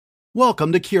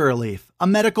Welcome to Curaleaf, a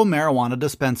medical marijuana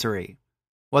dispensary.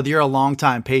 Whether you're a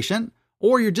longtime patient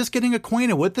or you're just getting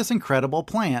acquainted with this incredible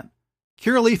plant,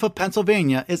 Curaleaf of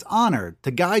Pennsylvania is honored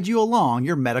to guide you along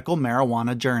your medical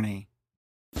marijuana journey.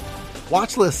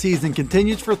 Watchlist season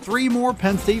continues for 3 more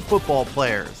Penn State football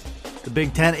players. The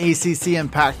Big Ten, ACC, and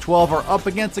Pac-12 are up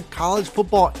against a college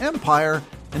football empire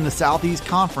in the Southeast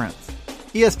Conference.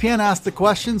 ESPN asked the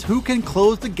questions: who can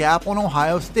close the gap on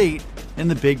Ohio State in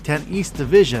the Big Ten East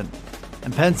Division?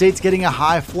 And Penn State's getting a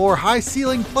high-floor,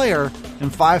 high-ceiling player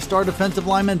in 5-star defensive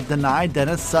lineman Denai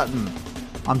Dennis Sutton.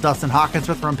 I'm Dustin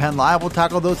Hawkinsmith from Penn Live. We'll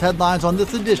tackle those headlines on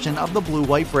this edition of the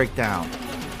Blue-White Breakdown.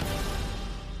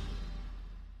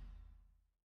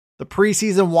 The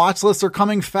preseason watch lists are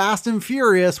coming fast and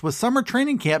furious, with summer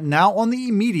training camp now on the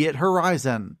immediate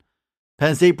horizon.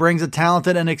 Penn State brings a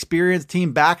talented and experienced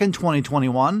team back in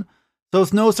 2021, so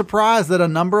it's no surprise that a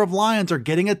number of Lions are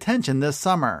getting attention this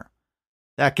summer.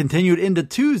 That continued into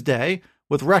Tuesday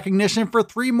with recognition for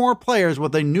 3 more players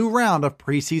with a new round of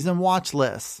preseason watch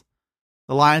lists.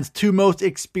 The Lions' 2 most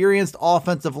experienced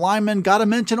offensive linemen got a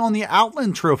mention on the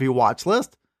Outland Trophy watch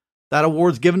list. That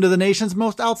award's given to the nation's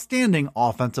most outstanding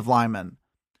offensive linemen.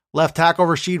 Left tackle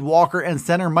Rasheed Walker and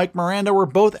center Mike Miranda were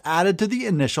both added to the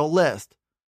initial list.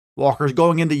 Walker's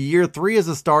going into year 3 as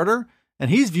a starter,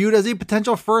 and he's viewed as a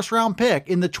potential first-round pick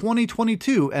in the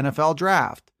 2022 NFL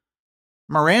Draft.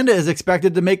 Miranda is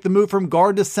expected to make the move from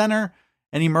guard to center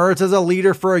and emerge as a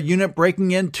leader for a unit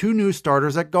breaking in 2 new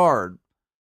starters at guard.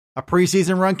 A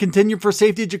preseason run continued for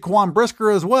safety Jaquan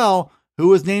Brisker as well, who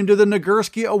was named to the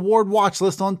Nagurski Award watch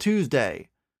list on Tuesday.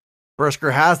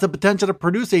 Brisker has the potential to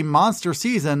produce a monster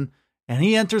season, and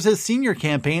he enters his senior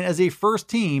campaign as a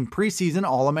first-team preseason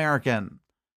All-American.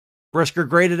 Brisker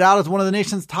graded out as one of the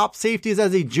nation's top safeties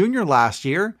as a junior last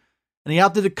year, and he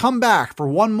opted to come back for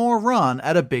one more run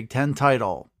at a Big Ten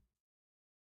title.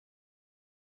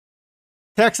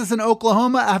 Texas and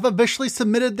Oklahoma have officially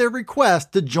submitted their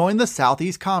request to join the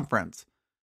Southeast Conference.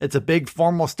 It's a big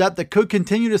formal step that could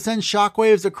continue to send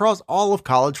shockwaves across all of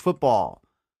college football.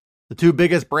 The 2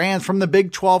 biggest brands from the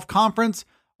Big 12 Conference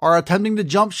are attempting to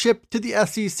jump ship to the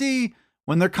SEC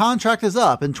when their contract is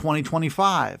up in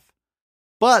 2025.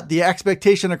 But the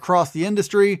expectation across the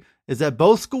industry is that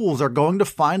both schools are going to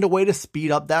find a way to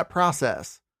speed up that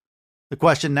process. The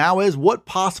question now is, what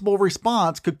possible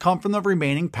response could come from the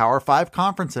remaining Power 5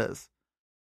 conferences?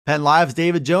 Penn Live's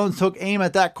David Jones took aim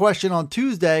at that question on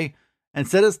Tuesday and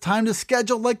said it's time to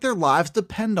schedule like their lives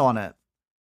depend on it.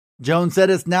 Jones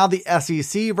said it's now the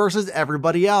SEC versus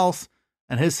everybody else,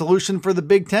 and his solution for the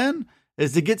Big Ten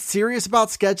is to get serious about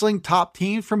scheduling top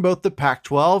teams from both the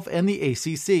Pac-12 and the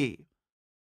ACC.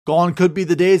 Gone could be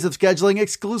the days of scheduling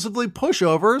exclusively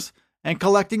pushovers and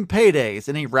collecting paydays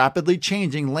in a rapidly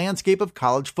changing landscape of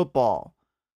college football.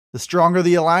 The stronger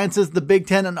the alliances the Big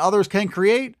Ten and others can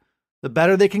create, the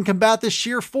better they can combat the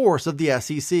sheer force of the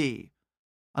SEC.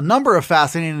 A number of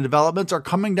fascinating developments are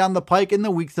coming down the pike in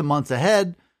the weeks and months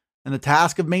ahead, and the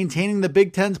task of maintaining the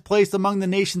Big Ten's place among the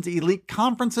nation's elite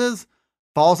conferences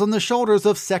falls on the shoulders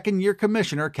of second-year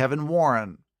Commissioner Kevin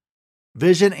Warren.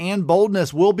 Vision and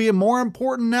boldness will be more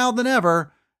important now than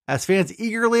ever as fans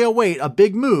eagerly await a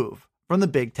big move from the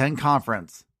Big Ten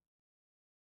Conference.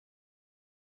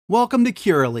 Welcome to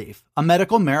Curaleaf, a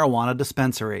medical marijuana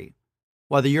dispensary.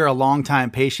 Whether you're a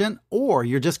longtime patient or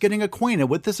you're just getting acquainted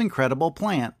with this incredible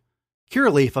plant,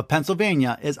 Curaleaf of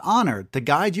Pennsylvania is honored to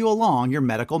guide you along your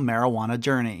medical marijuana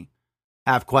journey.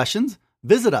 Have questions?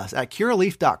 Visit us at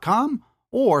curaleaf.com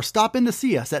or stop in to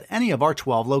see us at any of our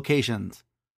 12 locations.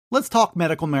 Let's talk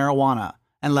medical marijuana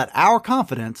and let our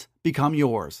confidence become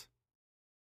yours.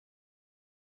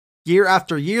 Year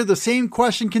after year, the same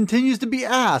question continues to be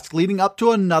asked leading up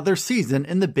to another season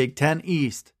in the Big Ten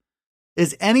East.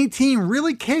 Is any team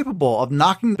really capable of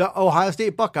knocking the Ohio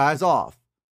State Buckeyes off?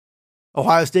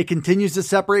 Ohio State continues to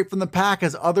separate from the pack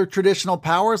as other traditional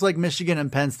powers like Michigan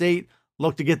and Penn State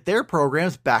look to get their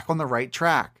programs back on the right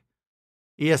track.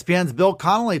 ESPN's Bill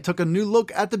Connolly took a new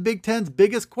look at the Big Ten's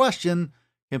biggest question,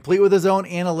 complete with his own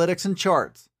analytics and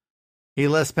charts. He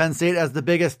lists Penn State as the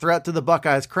biggest threat to the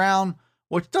Buckeyes' crown,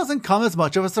 which doesn't come as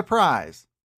much of a surprise.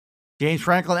 James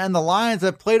Franklin and the Lions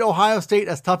have played Ohio State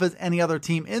as tough as any other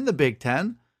team in the Big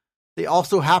Ten. They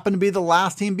also happen to be the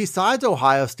last team besides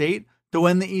Ohio State to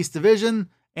win the East Division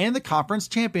and the conference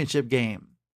championship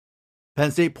game.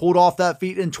 Penn State pulled off that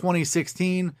feat in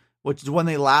 2016, which is when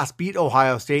they last beat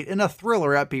Ohio State in a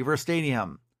thriller at Beaver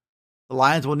Stadium. The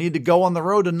Lions will need to go on the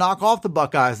road to knock off the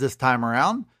Buckeyes this time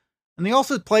around, and they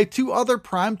also play 2 other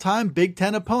primetime Big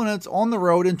Ten opponents on the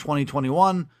road in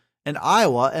 2021 in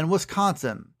Iowa and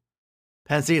Wisconsin.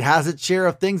 Penn State has its share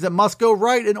of things that must go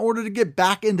right in order to get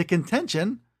back into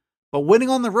contention, but winning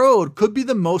on the road could be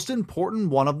the most important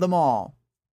one of them all.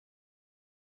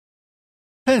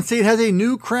 Penn State has a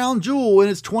new crown jewel in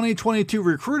its 2022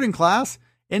 recruiting class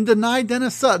in Denai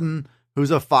Dennis Sutton,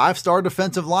 who's a 5-star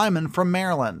defensive lineman from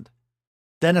Maryland.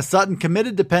 Dennis Sutton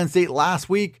committed to Penn State last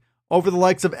week over the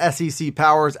likes of SEC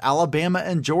powers Alabama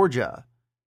and Georgia.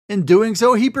 In doing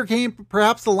so, he became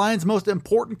perhaps the Lions' most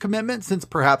important commitment since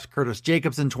perhaps Curtis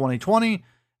Jacobs in 2020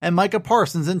 and Micah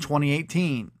Parsons in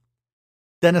 2018.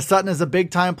 Dennis Sutton is a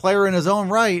big-time player in his own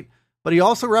right, but he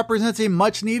also represents a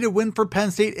much-needed win for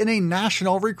Penn State in a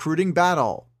national recruiting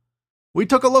battle. We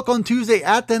took a look on Tuesday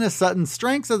at Dennis Sutton's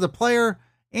strengths as a player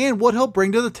and what he'll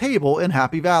bring to the table in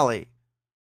Happy Valley.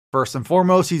 First and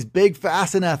foremost, he's big,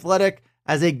 fast, and athletic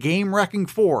as a game-wrecking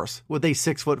force with a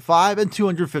 6'5" and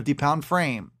 250-pound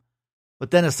frame. But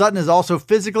Dennis Sutton is also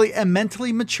physically and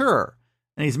mentally mature,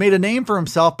 and he's made a name for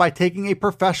himself by taking a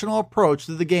professional approach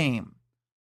to the game.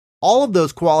 All of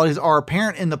those qualities are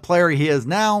apparent in the player he is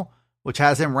now, which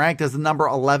has him ranked as the number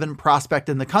 11 prospect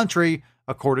in the country,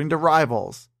 according to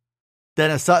Rivals.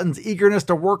 Dennis Sutton's eagerness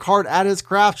to work hard at his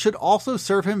craft should also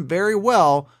serve him very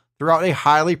well throughout a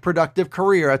highly productive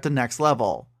career at the next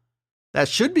level. That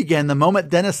should begin the moment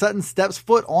Dennis Sutton steps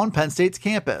foot on Penn State's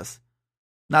campus.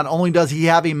 Not only does he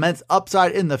have immense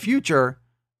upside in the future,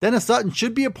 Dennis Sutton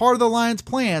should be a part of the Lions'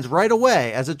 plans right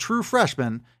away as a true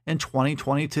freshman in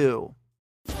 2022.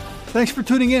 Thanks for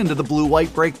tuning in to the Blue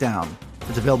White Breakdown.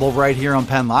 It's available right here on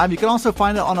Penn Live. You can also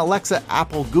find it on Alexa,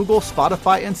 Apple, Google,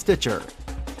 Spotify, and Stitcher.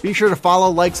 Be sure to follow,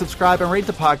 like, subscribe, and rate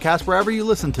the podcast wherever you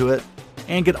listen to it,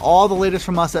 and get all the latest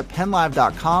from us at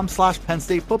PennLive.com/Penn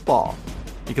State Football.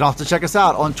 You can also check us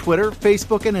out on Twitter,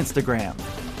 Facebook, and Instagram.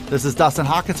 This is Dustin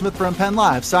Hockensmith from Penn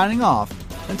Live signing off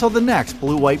until the next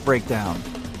Blue White Breakdown.